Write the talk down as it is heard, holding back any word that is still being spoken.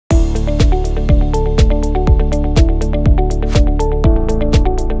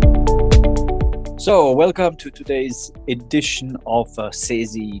So, welcome to today's edition of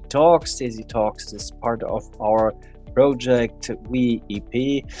CESI Talks. CESI Talks is part of our project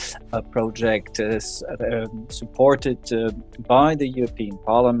MEP, a project supported by the European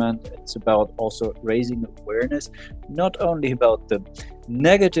Parliament. It's about also raising awareness, not only about the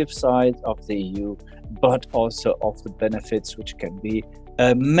negative side of the EU, but also of the benefits, which can be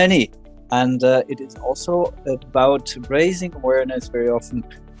many. And it is also about raising awareness. Very often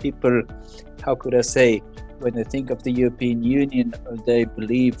people, how could I say, when they think of the European Union, they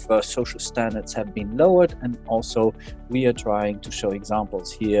believe social standards have been lowered, and also we are trying to show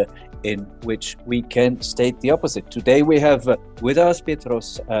examples here in which we can state the opposite. Today we have with us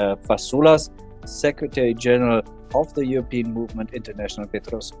Petros Fassoulas, Secretary General of the European Movement International.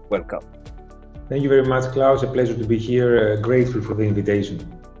 Petros, welcome. Thank you very much, Klaus. A pleasure to be here. Grateful for the invitation.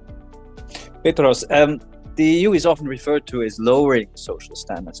 Petros, the EU is often referred to as lowering social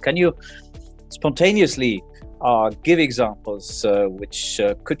standards. Can you spontaneously give examples which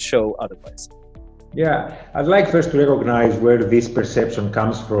could show otherwise? Yeah, I'd like first to recognize where this perception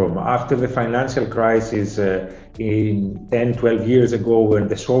comes from. After the financial crisis in 10, 12 years ago, and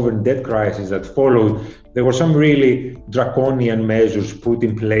the sovereign debt crisis that followed, there were some really draconian measures put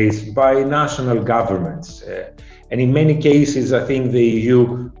in place by national governments. And in many cases, I think the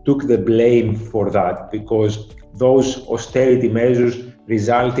EU took the blame for that, because those austerity measures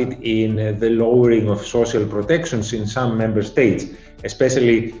resulted in the lowering of social protections in some member states,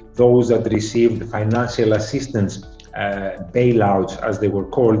 especially those that received financial assistance, bailouts as they were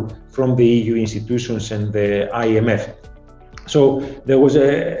called, from the EU institutions and the IMF. So there was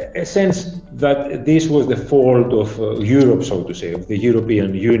a sense that this was the fault of Europe, so to say, of the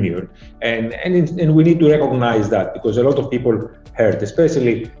European Union. And we need to recognize that, because a lot of people hurt,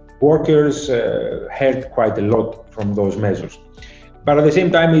 especially workers, hurt quite a lot from those measures. But at the same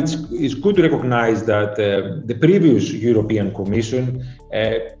time, it's good to recognize that the previous European Commission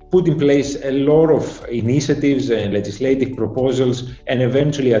put in place a lot of initiatives and legislative proposals and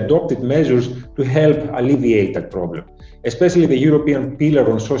eventually adopted measures to help alleviate that problem. Especially the European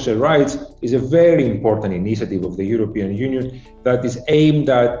Pillar on Social Rights is a very important initiative of the European Union that is aimed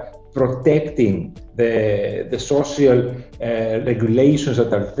at protecting the social regulations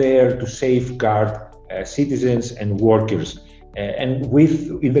that are there to safeguard citizens and workers. And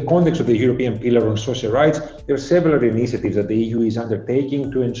in the context of the European Pillar on Social Rights, there are several initiatives that the EU is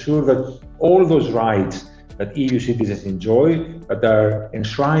undertaking to ensure that all those rights that EU citizens enjoy, that are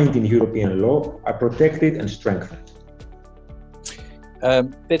enshrined in European law, are protected and strengthened.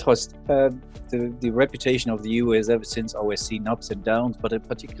 Petros, the reputation of the EU has ever since always seen ups and downs, but in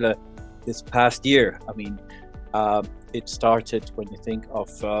particular this past year, I mean, it started when you think of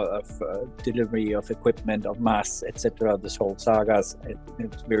delivery of equipment, of mass, etc., this whole sagas in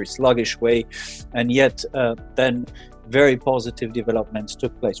a very sluggish way, and yet then very positive developments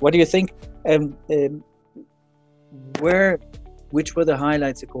took place. What do you think, which were the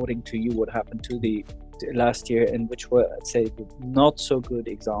highlights according to you, what happened to the last year, and which were, I'd say, not so good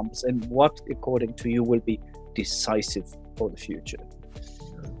examples, and what according to you will be decisive for the future?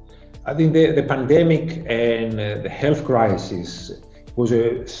 I think the pandemic and the health crisis was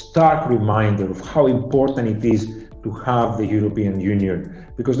a stark reminder of how important it is to have the European Union.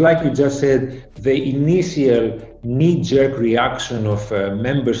 Because like you just said, the initial knee-jerk reaction of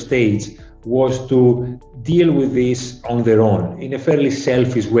member states was to deal with this on their own in a fairly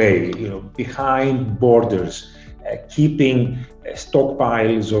selfish way, behind borders, keeping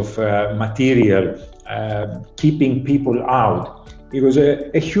stockpiles of material, keeping people out. It was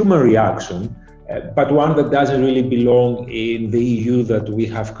a human reaction, but one that doesn't really belong in the EU that we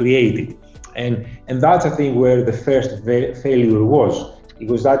have created. And that's, I think, where the first failure was. It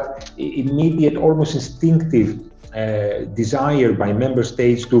was that immediate, almost instinctive desire by member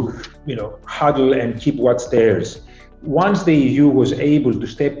states to, huddle and keep what's theirs. Once the EU was able to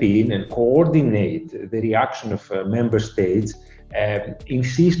step in and coordinate the reaction of member states,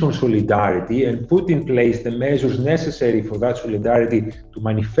 insist on solidarity and put in place the measures necessary for that solidarity to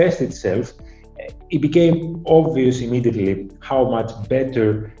manifest itself, it became obvious immediately how much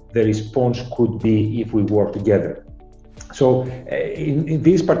better the response could be if we work together. So in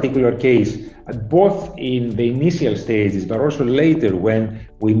this particular case, both in the initial stages, but also later when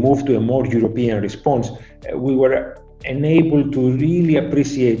we moved to a more European response, we were enabled to really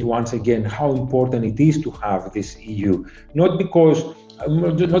appreciate once again how important it is to have this EU, not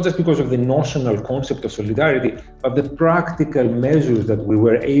just because of the notional concept of solidarity, but the practical measures that we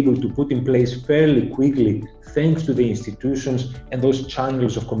were able to put in place fairly quickly, thanks to the institutions and those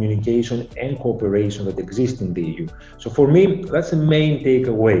channels of communication and cooperation that exist in the EU. So for me, that's the main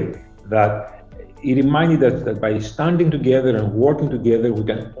takeaway, that it reminded us that by standing together and working together, we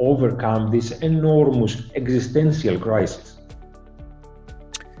can overcome this enormous existential crisis.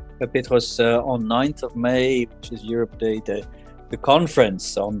 Petros, on 9th of May, which is Europe Day, the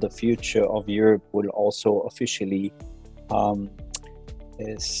conference on the future of Europe will also officially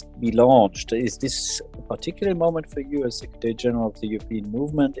be launched. Is this a particular moment for you as Secretary General of the European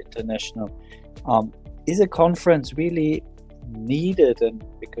Movement International? Is a conference really needed? And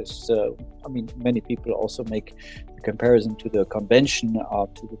because many people also make the comparison to the convention,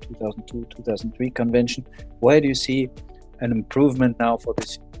 to the 2002-2003 convention. Where do you see an improvement now for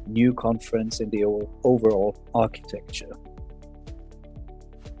this new conference in the overall architecture?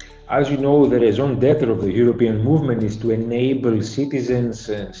 As you know, the raison d'etre of the European movement is to enable citizens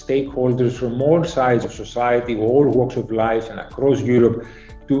and stakeholders from all sides of society, all walks of life, and across Europe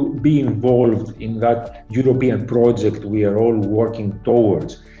to be involved in that European project we are all working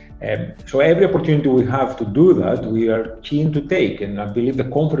towards. So every opportunity we have to do that, we are keen to take. And I believe the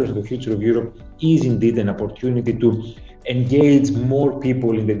Conference on the Future of Europe is indeed an opportunity to engage more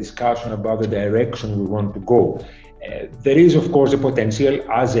people in the discussion about the direction we want to go. There is, of course, a potential,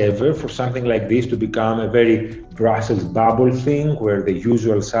 as ever, for something like this to become a very Brussels bubble thing, where the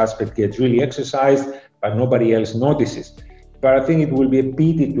usual suspect gets really exercised, but nobody else notices. But I think it will be a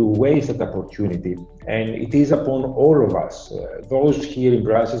pity to waste that opportunity. And it is upon all of us, those here in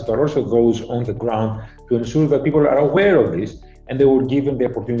Brussels, but also those on the ground, to ensure that people are aware of this and they were given the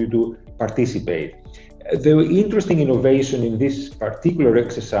opportunity to participate. The interesting innovation in this particular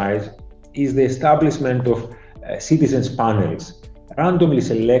exercise is the establishment of citizens panels. Randomly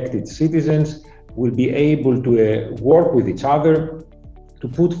selected citizens will be able to work with each other to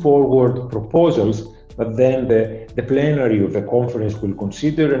put forward proposals that then the plenary of the conference will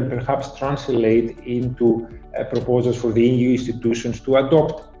consider and perhaps translate into proposals for the EU institutions to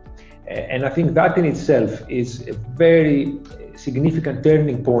adopt. And I think that in itself is a very significant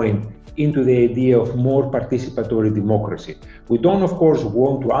turning point into the idea of more participatory democracy. We don't, of course,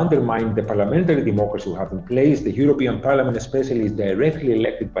 want to undermine the parliamentary democracy we have in place. The European Parliament especially is directly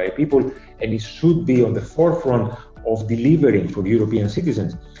elected by people, and it should be on the forefront of delivering for European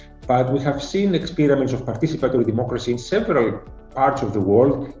citizens. But we have seen experiments of participatory democracy in several parts of the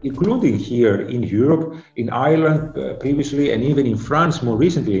world, including here in Europe, in Ireland previously, and even in France more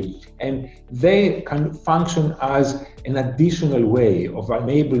recently. And they can function as an additional way of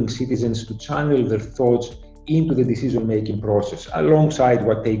enabling citizens to channel their thoughts into the decision-making process, alongside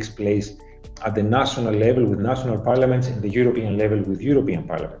what takes place at the national level with national parliaments and the European level with European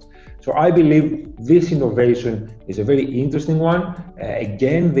parliaments. So I believe this innovation is a very interesting one.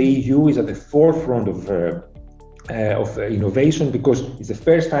 Again, the EU is at the forefront of innovation, because it's the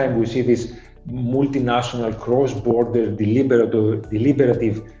first time we see this multinational, cross-border,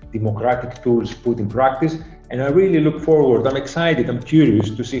 deliberative democratic tools put in practice. And I really look forward, I'm excited, I'm curious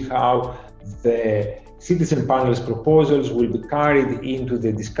to see how the citizen panel's proposals will be carried into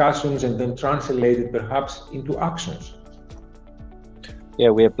the discussions and then translated perhaps into actions. Yeah,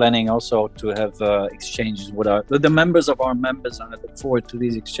 we are planning also to have exchanges with the members of our members, and I look forward to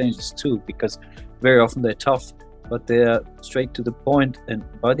these exchanges too, because very often they're tough, but they're straight to the point. And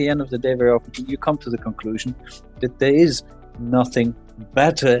by the end of the day, very often you come to the conclusion that there is nothing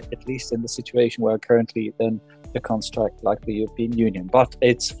better, at least in the situation we're currently, than a construct like the European Union. But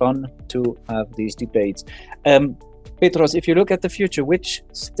it's fun to have these debates. Petros, if you look at the future, which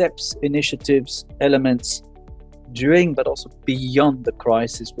steps, initiatives, elements during but also beyond the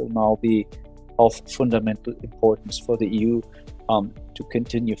crisis will now be of fundamental importance for the EU to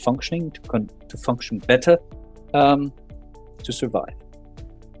continue functioning, to function better, to survive?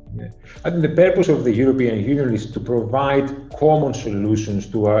 Yeah. I think the purpose of the European Union is to provide common solutions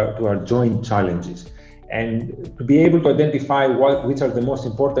to our joint challenges. And to be able to identify which are the most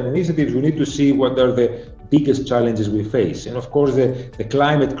important initiatives, we need to see what are the biggest challenges we face. And of course, the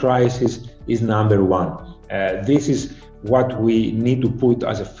climate crisis is number one. This is what we need to put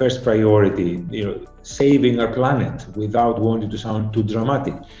as a first priority, saving our planet without wanting to sound too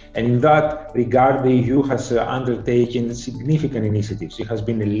dramatic. And in that regard, the EU has undertaken significant initiatives. It has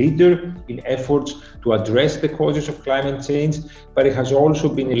been a leader in efforts to address the causes of climate change, but it has also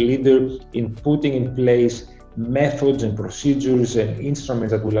been a leader in putting in place methods and procedures and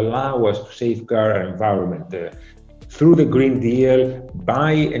instruments that will allow us to safeguard our environment. Through the Green Deal,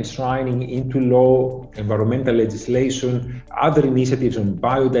 by enshrining into law environmental legislation, other initiatives on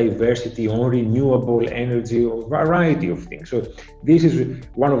biodiversity, on renewable energy, a variety of things. So this is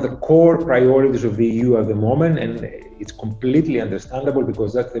one of the core priorities of the EU at the moment, and it's completely understandable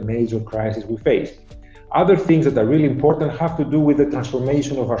because that's the major crisis we face. Other things that are really important have to do with the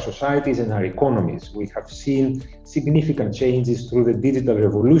transformation of our societies and our economies. We have seen significant changes through the digital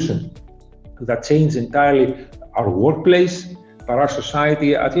revolution that changed entirely our workplace, but our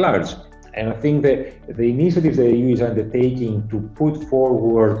society at large. And I think that the initiatives the EU is undertaking to put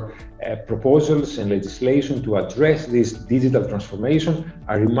forward proposals and legislation to address this digital transformation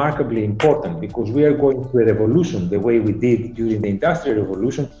are remarkably important, because we are going through a revolution the way we did during the Industrial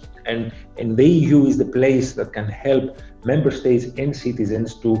Revolution, and the EU is the place that can help member states and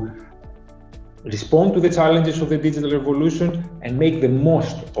citizens to respond to the challenges of the digital revolution and make the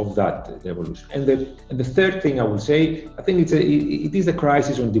most of that revolution. And the third thing I would say, I think it is the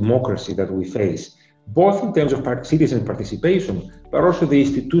crisis on democracy that we face, both in terms of citizen participation, but also the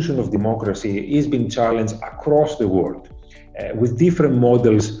institution of democracy is being challenged across the world with different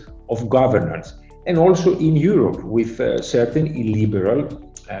models of governance, and also in Europe with certain illiberal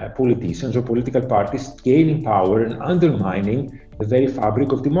politicians or political parties gaining power and undermining the very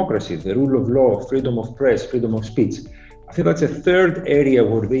fabric of democracy, the rule of law, freedom of press, freedom of speech. I think that's a third area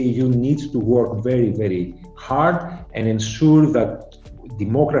where the EU needs to work very, very hard and ensure that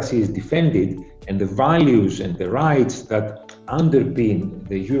democracy is defended and the values and the rights that underpin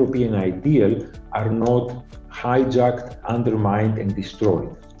the European ideal are not hijacked, undermined, and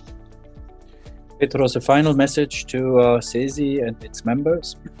destroyed. Petros, a final message to CESI and its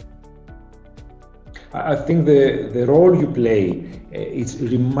members? I think the role you play is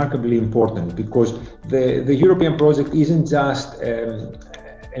remarkably important, because the European project isn't just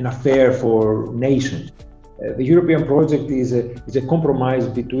an affair for nations. The European project is a compromise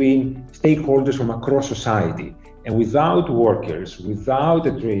between stakeholders from across society. And without workers, without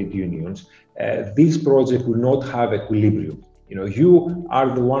the trade unions, this project will not have equilibrium. You know, you are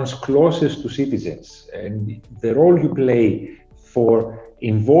the ones closest to citizens, and the role you play for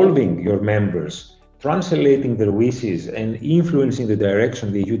involving your members, translating their wishes and influencing the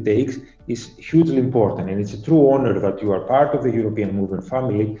direction the EU takes is hugely important. And it's a true honor that you are part of the European movement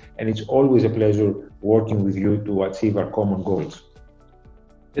family, and it's always a pleasure working with you to achieve our common goals.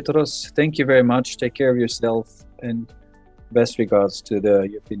 Petros, thank you very much. Take care of yourself, and best regards to the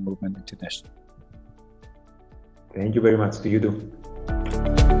European Movement International. Thank you very much. To you too.